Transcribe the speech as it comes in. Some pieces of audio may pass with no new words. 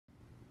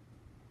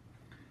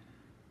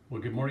Well,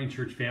 good morning,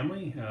 church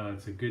family.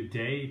 It's a good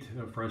day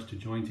for us to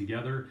join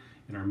together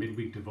in our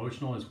midweek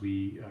devotional as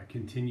we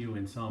continue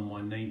in Psalm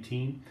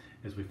 119,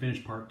 as we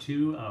finish part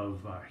 2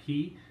 of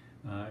He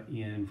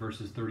in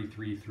verses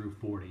 33 through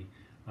 40.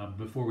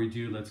 Before we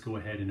do, let's go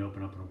ahead and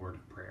open up in a word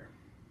of prayer.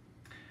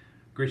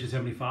 Gracious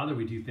Heavenly Father,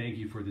 we do thank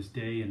you for this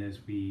day, and as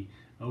we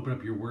open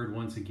up your word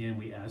once again,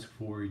 we ask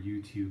for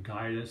you to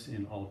guide us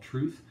in all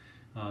truth,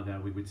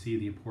 that we would see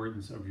the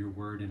importance of your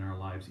word in our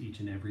lives each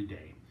and every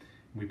day.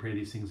 We pray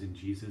these things in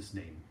Jesus'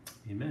 name.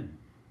 Amen.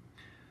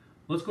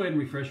 Let's go ahead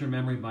and refresh our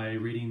memory by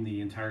reading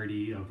the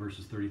entirety of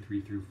verses 33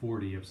 through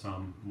 40 of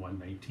Psalm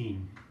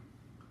 119.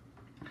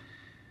 It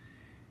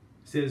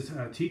says,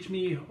 Teach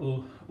me,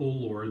 O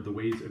Lord, the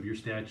ways of your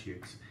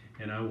statutes,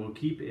 and I will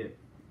keep it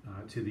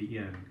to the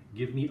end.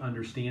 Give me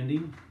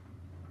understanding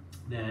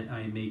that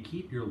I may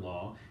keep your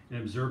law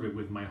and observe it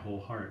with my whole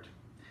heart.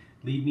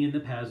 Lead me in the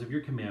paths of your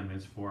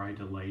commandments, for I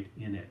delight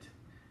in it.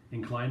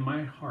 Incline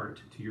my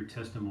heart to your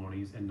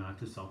testimonies and not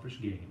to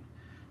selfish gain.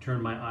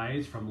 Turn my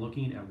eyes from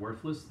looking at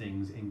worthless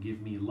things and give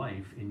me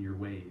life in your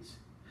ways.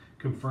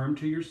 Confirm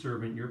to your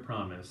servant your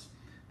promise,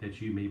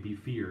 that you may be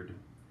feared.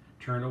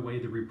 Turn away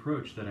the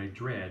reproach that I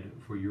dread,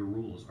 for your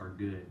rules are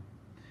good.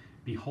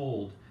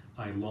 Behold,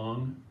 I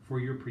long for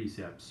your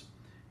precepts.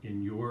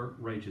 In your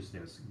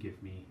righteousness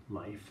give me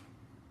life.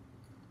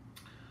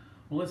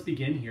 Well, let's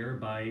begin here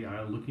by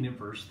looking at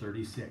verse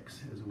 36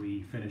 as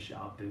we finish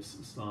out this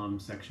psalm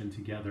section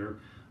together,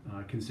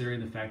 considering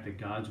the fact that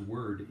God's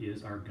word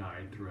is our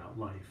guide throughout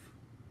life.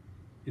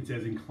 It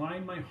says,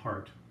 Incline my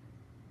heart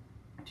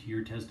to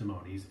your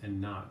testimonies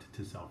and not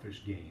to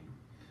selfish gain.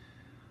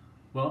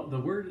 Well, the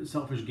word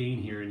selfish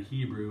gain here in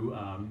Hebrew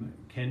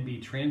can be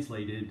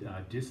translated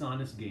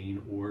dishonest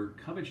gain or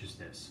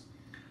covetousness,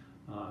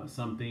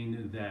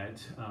 something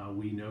that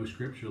we know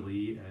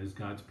scripturally as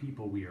God's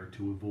people we are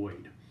to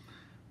avoid.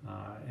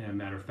 And a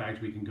matter of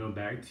fact, we can go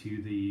back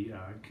to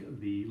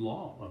the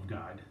law of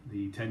God,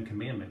 the Ten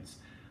Commandments.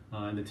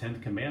 And the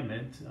 10th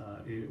commandment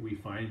we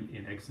find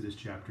in Exodus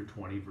chapter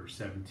 20, verse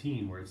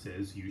 17, where it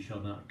says, You shall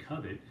not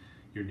covet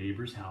your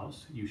neighbor's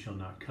house, you shall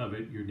not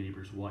covet your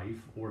neighbor's wife,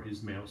 or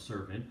his male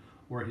servant,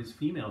 or his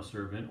female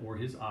servant, or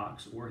his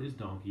ox, or his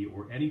donkey,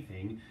 or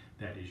anything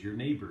that is your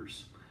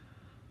neighbor's.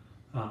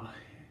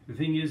 The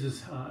thing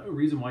is a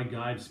reason why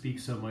God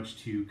speaks so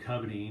much to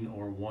coveting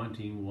or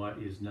wanting what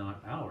is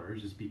not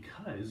ours is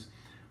because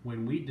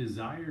when we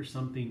desire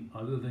something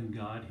other than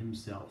God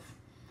himself,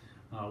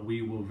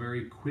 we will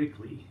very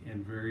quickly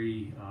and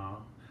very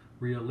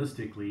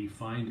realistically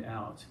find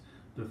out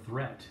the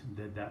threat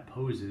that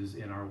poses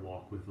in our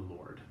walk with the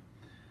Lord.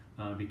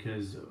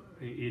 Because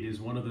it is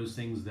one of those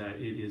things that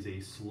it is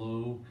a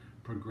slow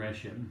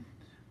progression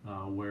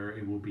where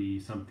it will be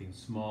something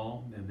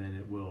small and then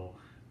it will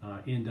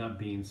end up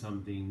being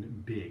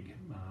something big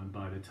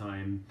by the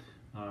time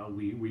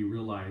we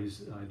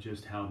realize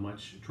just how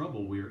much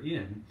trouble we're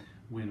in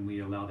when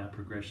we allow that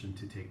progression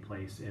to take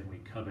place and we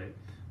covet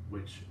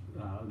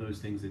those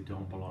things that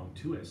don't belong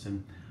to us.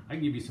 And I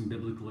can give you some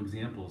biblical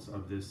examples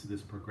of this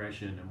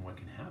progression and what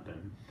can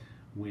happen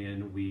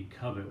when we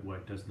covet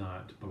what does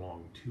not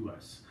belong to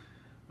us.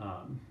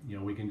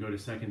 We can go to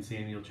 2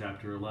 Samuel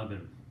chapter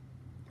 11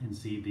 and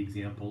see the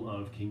example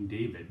of King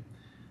David.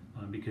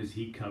 Because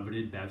he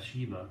coveted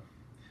Bathsheba,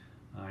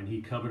 and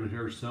he coveted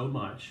her so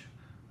much,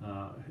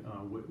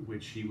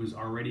 which she was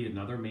already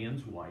another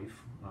man's wife,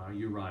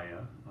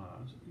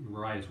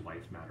 Uriah's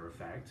wife, matter of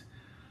fact.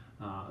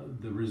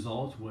 The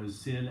result was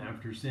sin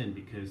after sin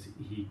because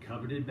he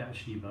coveted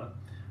Bathsheba.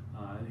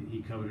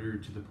 He coveted her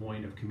to the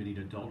point of committing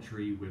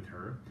adultery with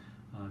her,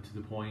 to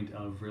the point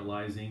of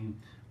realizing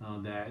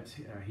that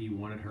he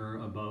wanted her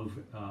above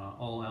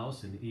all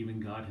else, and even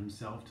God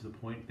himself, to the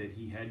point that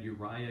he had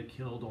Uriah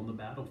killed on the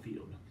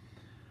battlefield.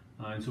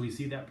 And so we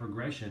see that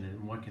progression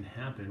and what can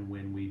happen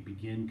when we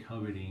begin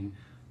coveting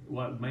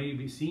what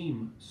may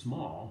seem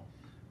small,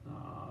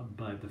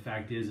 but the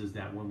fact is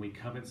that when we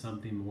covet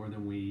something more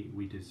than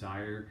we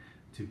desire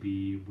to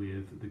be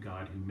with the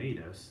God who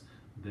made us,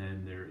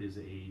 then there is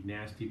a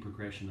nasty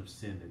progression of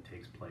sin that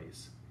takes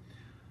place.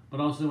 But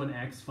also in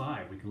Acts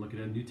 5, we can look at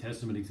a New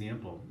Testament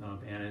example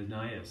of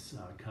Ananias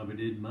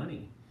coveted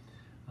money.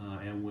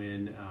 And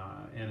when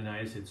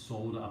Ananias had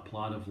sold a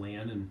plot of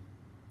land and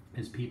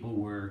his people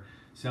were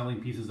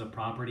selling pieces of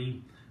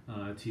property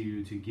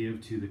to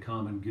give to the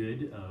common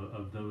good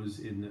of those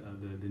in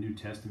the New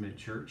Testament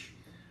church,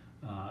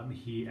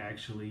 he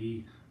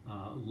actually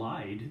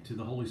lied to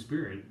the Holy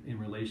Spirit in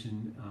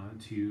relation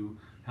to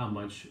how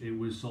much it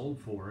was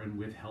sold for and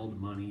withheld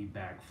money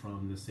back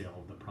from the sale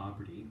of the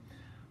property.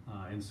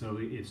 And so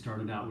it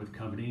started out with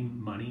coveting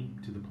money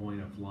to the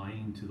point of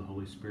lying to the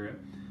Holy Spirit,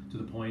 to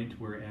the point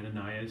where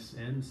Ananias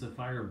and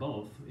Sapphira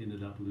both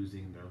ended up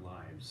losing their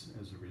lives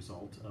as a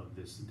result of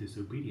this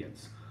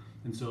disobedience.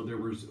 And so there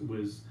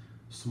was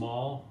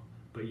small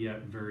but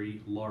yet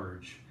very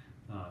large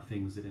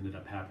things that ended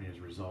up happening as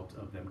a result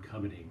of them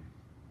coveting.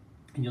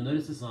 And you'll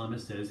notice the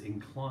psalmist says,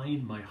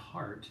 Incline my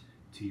heart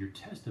to your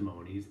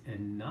testimonies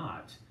and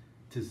not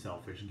to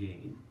selfish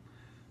gain.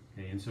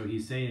 Okay, And so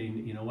he's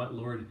saying, you know what,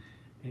 Lord,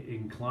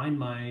 incline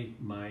my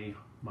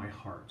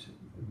heart,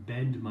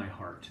 bend my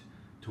heart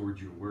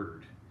towards your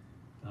word,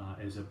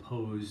 as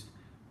opposed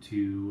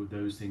to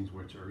those things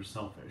which are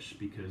selfish,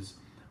 because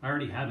I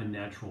already have a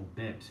natural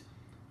bent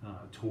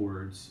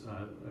towards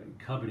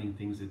coveting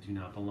things that do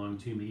not belong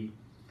to me,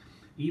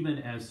 even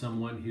as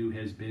someone who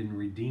has been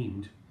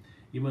redeemed,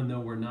 even though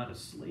we're not a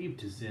slave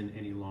to sin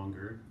any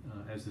longer,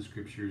 as the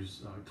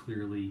scriptures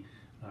clearly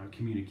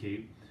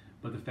communicate.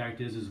 But the fact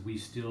is we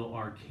still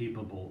are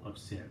capable of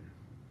sin.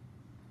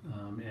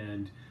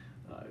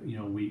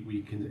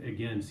 We can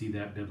again see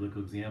that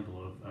biblical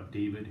example of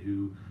David,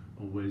 who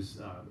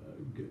was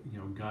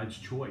God's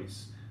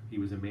choice. He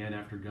was a man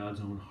after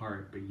God's own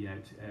heart, but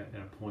yet at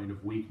a point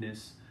of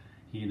weakness,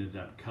 he ended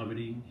up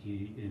coveting.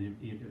 He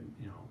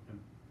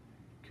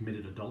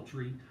committed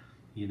adultery.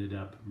 He ended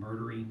up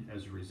murdering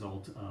as a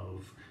result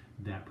of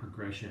that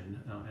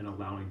progression, and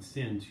allowing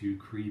sin to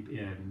creep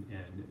in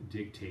and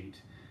dictate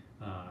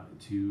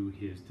to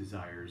his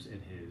desires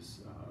and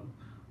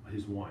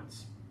his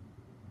wants.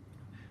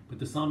 But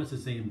the psalmist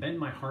is saying, bend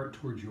my heart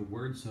towards your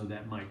word so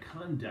that my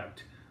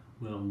conduct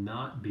will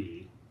not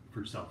be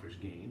for selfish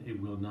gain. It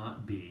will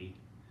not be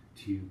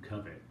to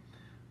covet.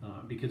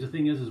 Because the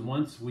thing is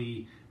once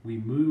we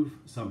move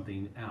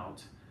something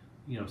out,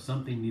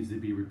 something needs to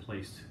be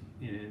replaced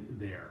in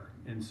there.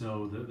 And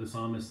so the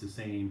psalmist is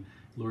saying,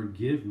 Lord,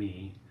 give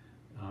me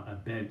a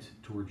bent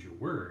towards your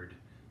word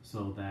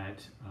so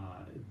that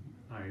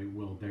I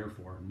will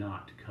therefore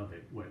not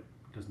covet what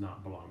does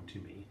not belong to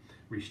me.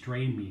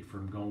 Restrain me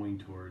from going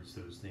towards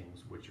those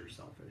things which are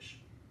selfish.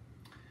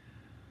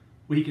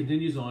 Well, he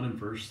continues on in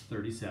verse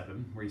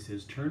 37, where he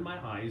says, turn my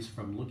eyes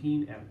from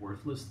looking at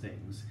worthless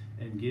things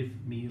and give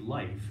me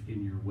life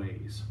in your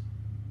ways.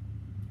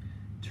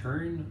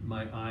 Turn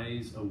my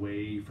eyes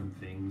away from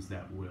things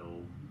that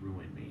will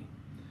ruin me.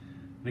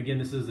 And again,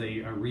 this is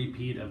a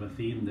repeat of a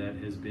theme that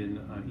has been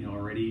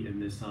already in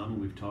this psalm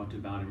we've talked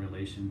about in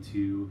relation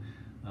to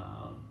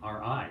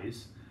our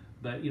eyes.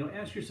 But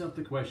ask yourself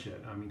the question,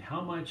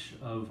 how much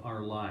of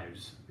our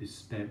lives is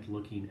spent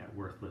looking at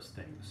worthless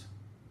things?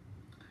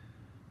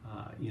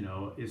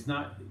 It's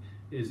not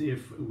as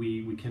if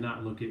we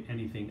cannot look at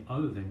anything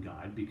other than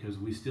God, because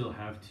we still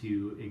have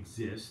to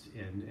exist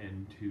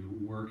and to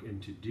work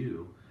and to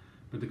do.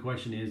 But the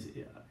question is,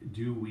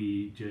 do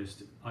we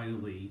just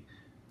idly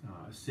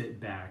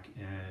sit back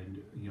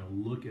and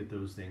look at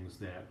those things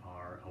that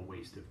are a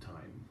waste of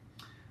time?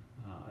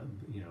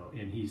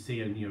 And he's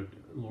saying,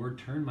 Lord,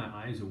 turn my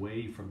eyes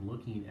away from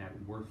looking at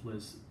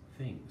worthless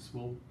things.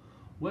 Well,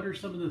 what are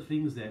some of the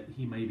things that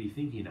he may be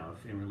thinking of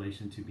in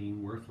relation to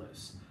being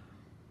worthless?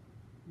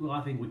 Well,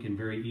 I think we can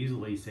very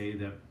easily say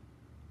that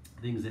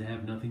things that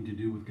have nothing to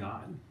do with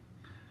God,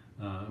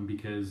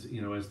 because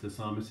as the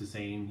psalmist is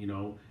saying,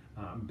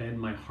 bend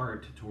my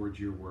heart towards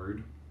your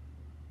word,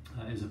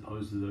 as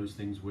opposed to those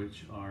things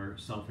which are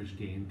selfish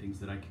gain, things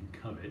that I can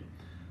covet.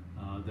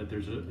 That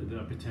there's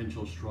a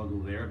potential struggle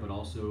there, but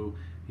also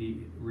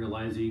he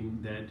realizing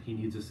that he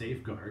needs a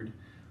safeguard.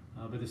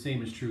 But the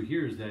same is true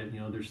here, is that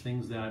there's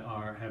things that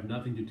have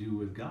nothing to do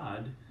with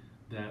God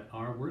that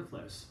are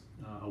worthless,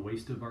 a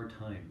waste of our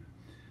time.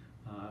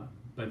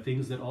 But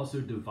things that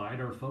also divide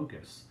our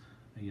focus.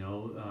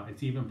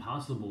 It's even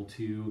possible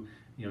to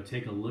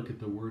take a look at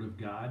the Word of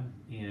God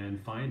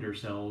and find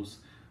ourselves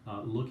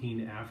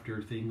looking after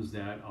things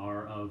that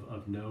are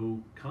of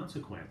no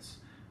consequence.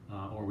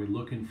 Or we're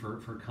looking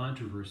for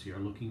controversy, or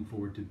looking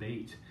for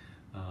debate,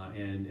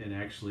 and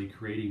actually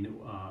creating,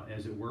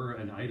 as it were,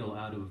 an idol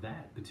out of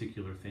that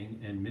particular thing,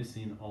 and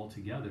missing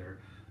altogether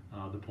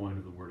the point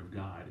of the Word of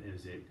God,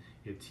 as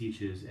it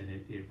teaches and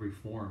it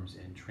reforms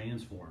and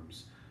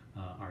transforms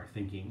our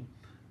thinking.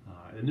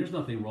 And there's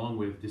nothing wrong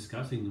with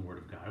discussing the Word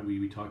of God.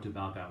 We talked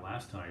about that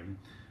last time,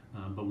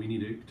 but we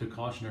need to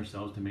caution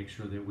ourselves to make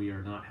sure that we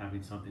are not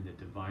having something that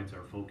divides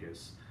our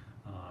focus.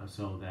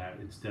 So that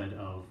instead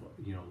of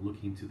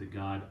looking to the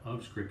God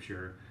of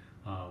Scripture,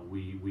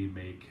 we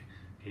make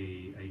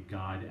a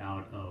God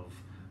out of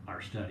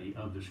our study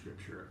of the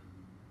Scripture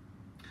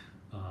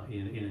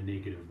in a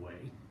negative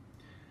way.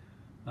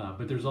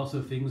 But there's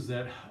also things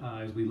that,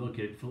 as we look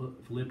at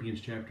Philippians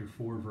chapter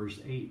 4, verse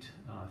 8,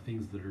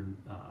 things that are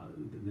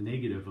the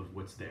negative of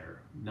what's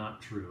there: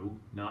 not true,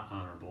 not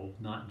honorable,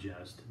 not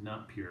just,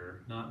 not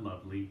pure, not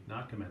lovely,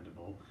 not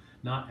commendable,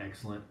 not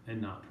excellent,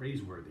 and not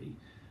praiseworthy.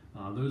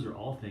 Those are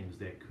all things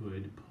that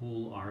could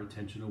pull our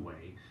attention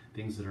away,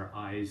 things that our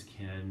eyes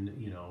can,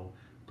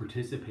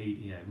 participate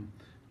in,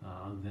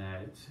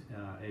 that,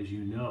 as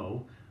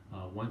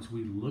once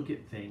we look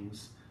at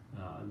things,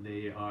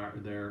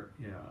 they're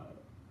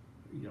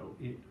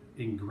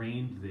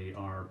ingrained, they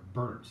are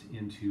burnt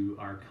into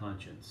our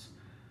conscience.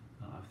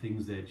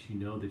 Things that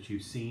that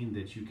you've seen,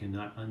 that you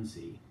cannot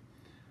unsee.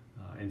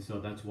 And so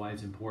that's why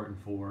it's important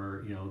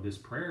for this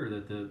prayer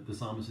that the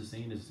psalmist is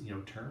saying is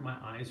turn my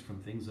eyes from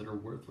things that are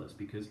worthless,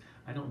 because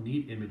I don't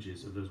need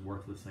images of those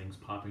worthless things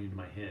popping into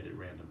my head at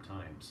random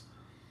times.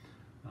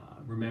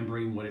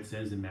 Remembering what it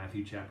says in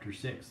Matthew chapter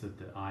 6, that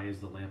the eye is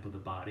the lamp of the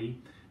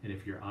body, and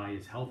if your eye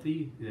is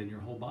healthy, then your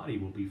whole body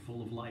will be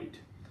full of light.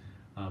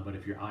 But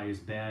if your eye is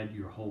bad,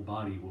 your whole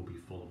body will be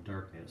full of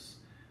darkness.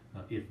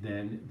 If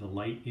then the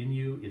light in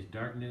you is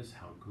darkness,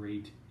 how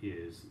great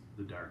is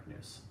the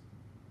darkness?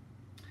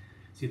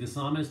 See, the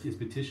psalmist is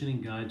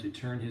petitioning God to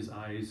turn his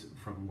eyes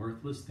from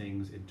worthless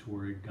things and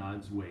toward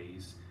God's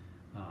ways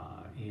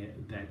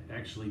that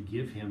actually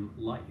give him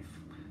life,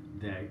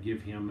 that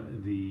give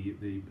him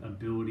the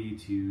ability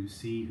to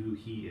see who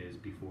he is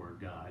before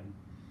God.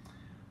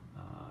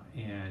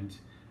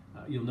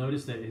 You'll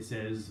notice that it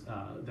says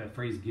that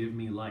phrase, give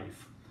me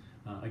life.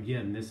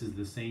 Again, this is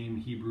the same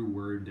Hebrew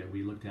word that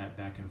we looked at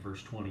back in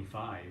verse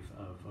 25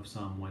 of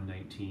Psalm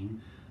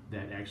 119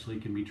 that actually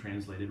can be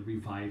translated,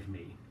 revive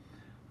me.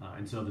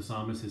 And so the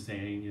psalmist is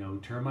saying,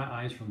 turn my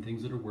eyes from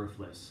things that are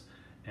worthless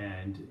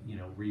and,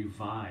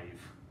 revive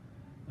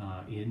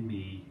in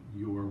me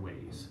your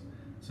ways.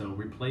 So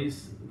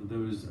replace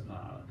those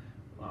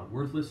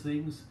worthless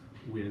things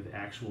with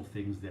actual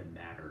things that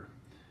matter.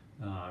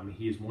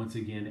 He is once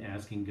again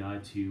asking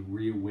God to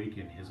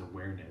reawaken his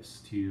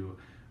awareness, to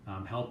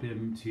help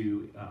him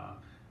to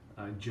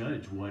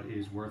judge what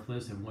is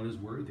worthless and what is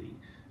worthy,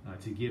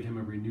 to give him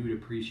a renewed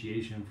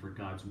appreciation for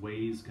God's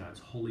ways, God's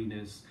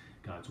holiness,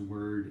 God's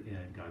word,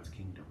 and God's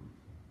kingdom.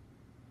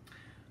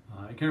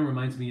 It kind of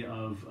reminds me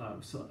of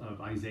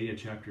Isaiah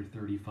chapter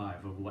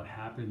 35, of what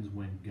happens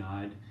when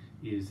God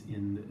is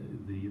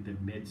in the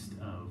midst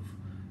of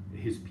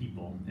his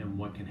people and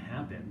what can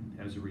happen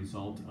as a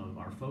result of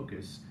our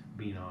focus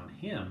being on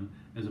him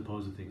as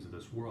opposed to things of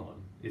this world.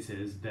 It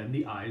says, then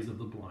the eyes of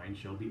the blind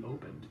shall be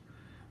opened,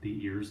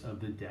 the ears of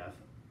the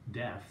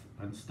deaf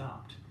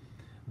unstopped.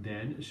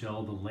 Then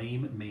shall the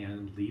lame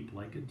man leap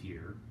like a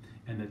deer,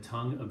 and the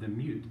tongue of the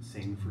mute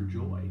sing for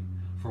joy.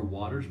 For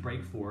waters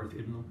break forth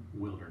in the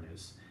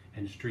wilderness,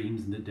 and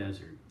streams in the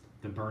desert.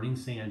 The burning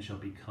sand shall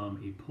become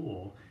a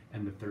pool,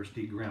 and the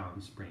thirsty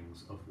ground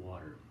springs of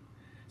water.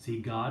 See,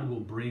 God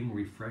will bring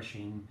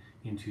refreshing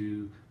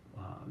into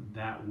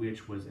that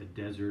which was a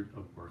desert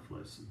of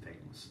worthless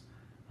things,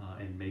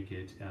 and make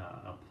it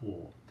a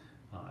pool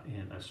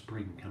and a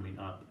spring coming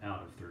up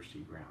out of thirsty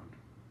ground.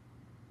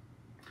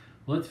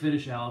 Well, let's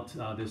finish out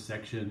this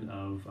section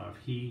of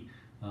he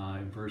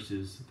in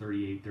verses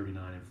 38,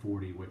 39, and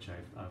 40, which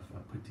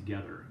I've put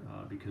together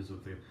because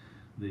of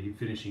the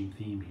finishing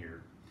theme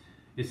here.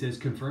 It says,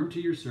 confirm to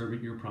your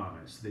servant your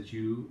promise, that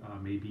you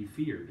may be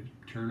feared.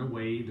 Turn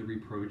away the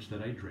reproach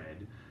that I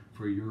dread,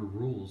 for your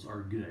rules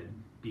are good.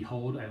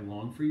 Behold, I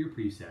long for your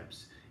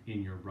precepts.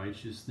 In your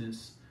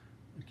righteousness,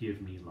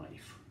 give me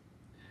life.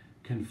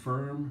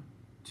 Confirm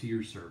to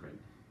your servant.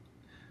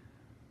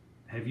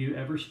 Have you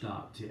ever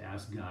stopped to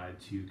ask God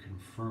to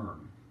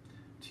confirm,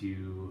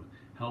 to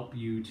help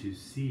you to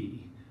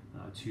see,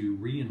 to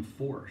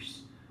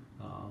reinforce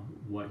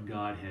what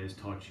God has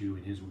taught you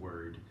in his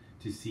word,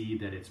 to see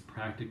that it's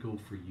practical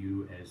for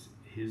you as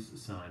his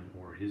son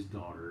or his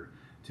daughter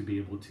to be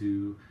able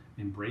to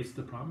embrace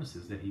the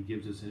promises that he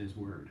gives us in his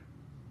word?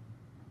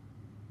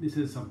 This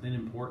is something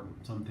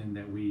important, something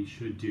that we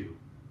should do,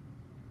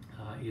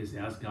 is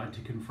ask God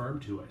to confirm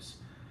to us.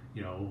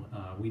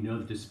 We know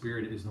that the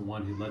Spirit is the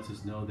one who lets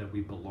us know that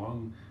we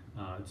belong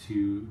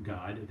to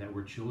God, that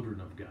we're children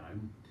of God.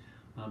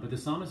 But the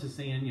psalmist is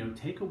saying,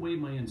 take away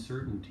my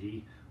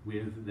uncertainty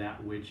with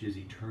that which is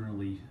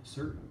eternally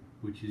certain,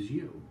 which is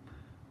you.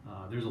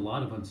 There's a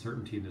lot of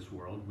uncertainty in this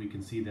world. We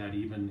can see that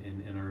even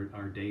in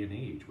our day and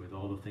age with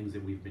all the things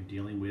that we've been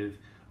dealing with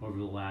over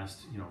the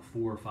last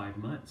 4 or 5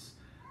 months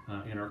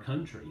in our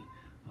country.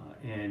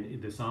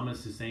 And the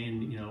psalmist is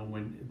saying,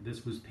 when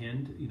this was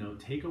penned,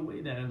 take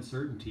away that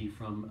uncertainty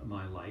from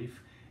my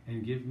life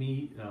and give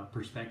me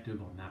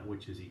perspective on that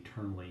which is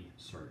eternally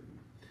certain.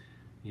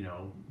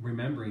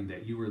 Remembering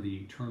that you are the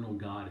eternal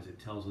God, as it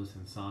tells us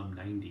in Psalm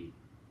 90,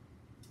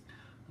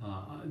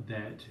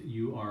 that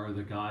you are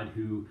the God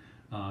who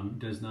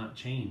does not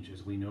change,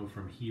 as we know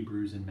from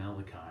Hebrews and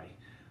Malachi,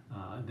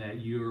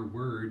 that your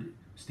word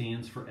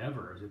stands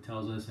forever, as it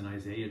tells us in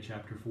Isaiah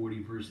chapter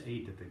 40, verse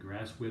 8, that the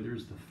grass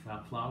withers, the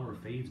flower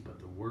fades, but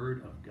the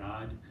word of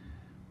God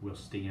will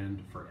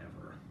stand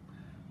forever.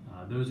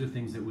 Those are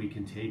things that we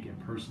can take and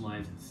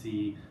personalize and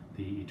see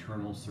the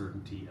eternal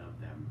certainty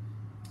of them.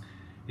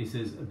 He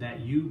says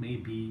that you may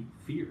be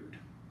feared.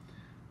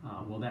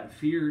 Well, that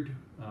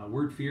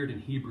word feared in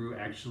Hebrew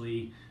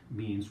actually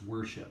means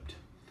worshipped.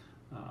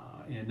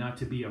 And not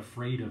to be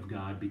afraid of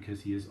God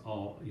because he is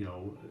all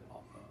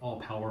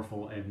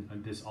powerful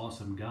and this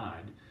awesome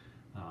God,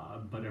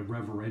 but a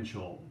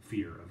reverential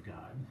fear of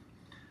God.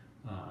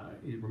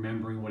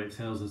 Remembering what it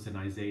tells us in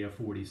Isaiah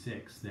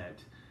 46,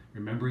 that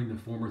remembering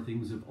the former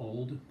things of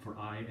old, for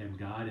I am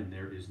God and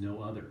there is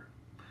no other.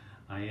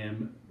 I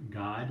am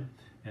God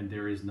and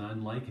there is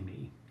none like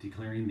me,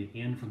 declaring the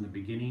end from the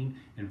beginning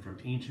and from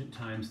ancient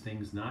times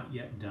things not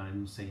yet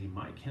done, saying,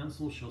 my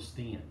counsel shall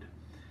stand,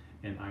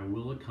 and I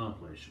will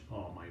accomplish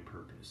all my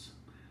purpose.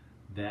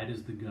 That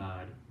is the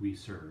God we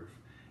serve.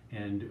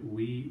 And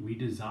we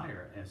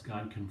desire, as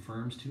God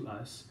confirms to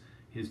us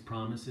his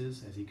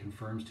promises, as he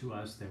confirms to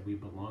us that we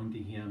belong to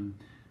him.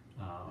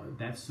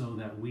 That's so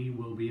that we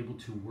will be able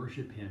to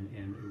worship him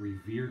and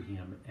revere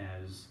him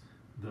as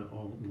the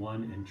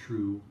one and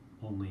true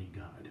only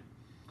God.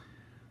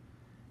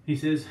 He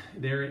says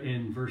there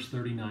in verse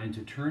 39,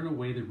 to turn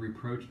away the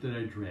reproach that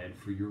I dread,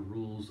 for your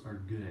rules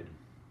are good.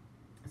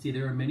 See,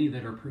 there are many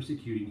that are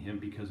persecuting him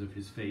because of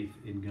his faith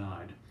in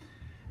God.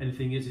 And the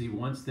thing is, he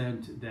wants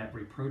that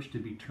reproach to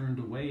be turned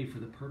away for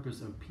the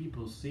purpose of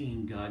people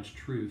seeing God's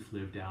truth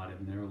lived out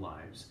in their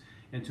lives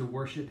and to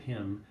worship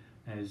him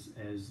as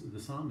the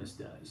psalmist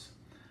does.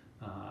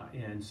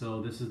 And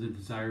so this is the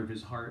desire of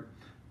his heart.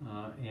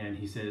 And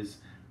he says,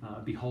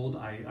 behold,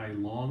 I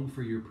long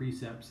for your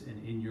precepts,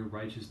 and in your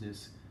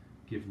righteousness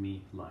give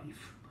me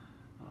life.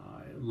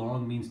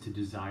 Long means to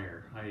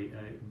desire.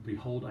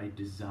 Behold, I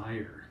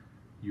desire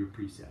your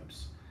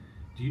precepts.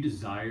 Do you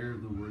desire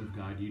the Word of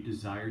God? Do you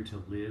desire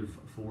to live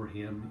for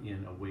him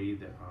in a way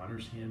that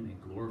honors him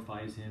and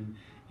glorifies him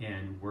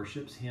and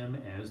worships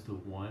him as the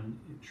one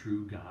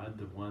true God,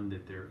 the one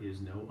that there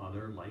is no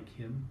other like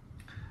him?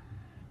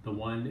 The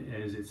one,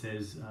 as it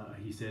says,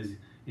 he says,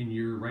 in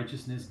your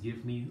righteousness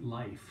give me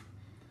life.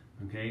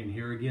 Okay, and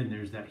here again,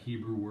 there's that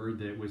Hebrew word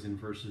that was in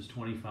verses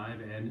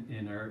 25 and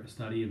in our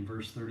study in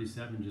verse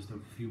 37 just a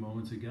few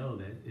moments ago,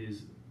 that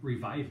is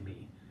revive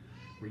me.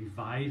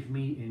 Revive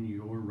me in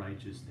your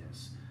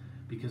righteousness,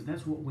 because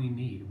that's what we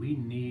need. We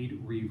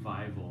need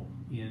revival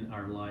in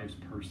our lives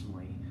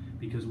personally,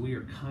 because we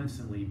are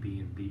constantly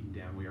being beaten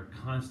down. We are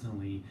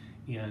constantly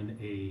in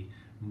a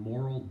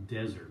moral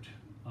desert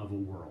of a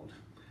world.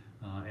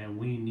 And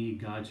we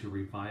need God to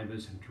revive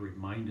us and to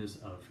remind us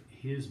of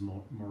his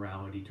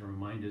morality, to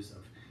remind us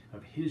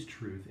of his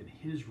truth and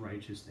his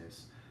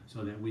righteousness,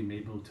 so that we may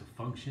be able to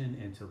function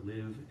and to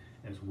live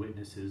as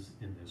witnesses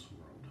in this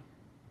world.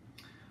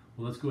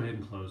 Well, let's go ahead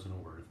and close in a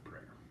word of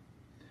prayer.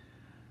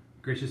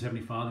 Gracious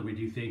Heavenly Father, we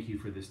do thank you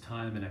for this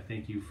time, and I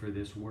thank you for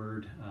this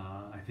word.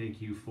 I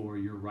thank you for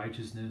your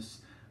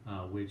righteousness,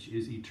 which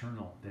is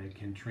eternal, that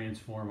can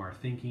transform our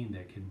thinking,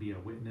 that can be a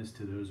witness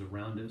to those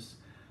around us.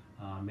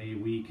 May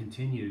we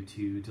continue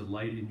to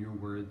delight in your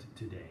word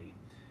today.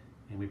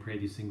 And we pray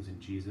these things in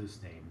Jesus'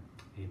 name.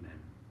 Amen.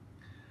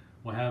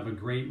 Well, have a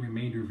great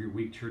remainder of your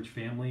week, church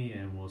family,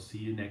 and we'll see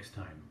you next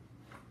time.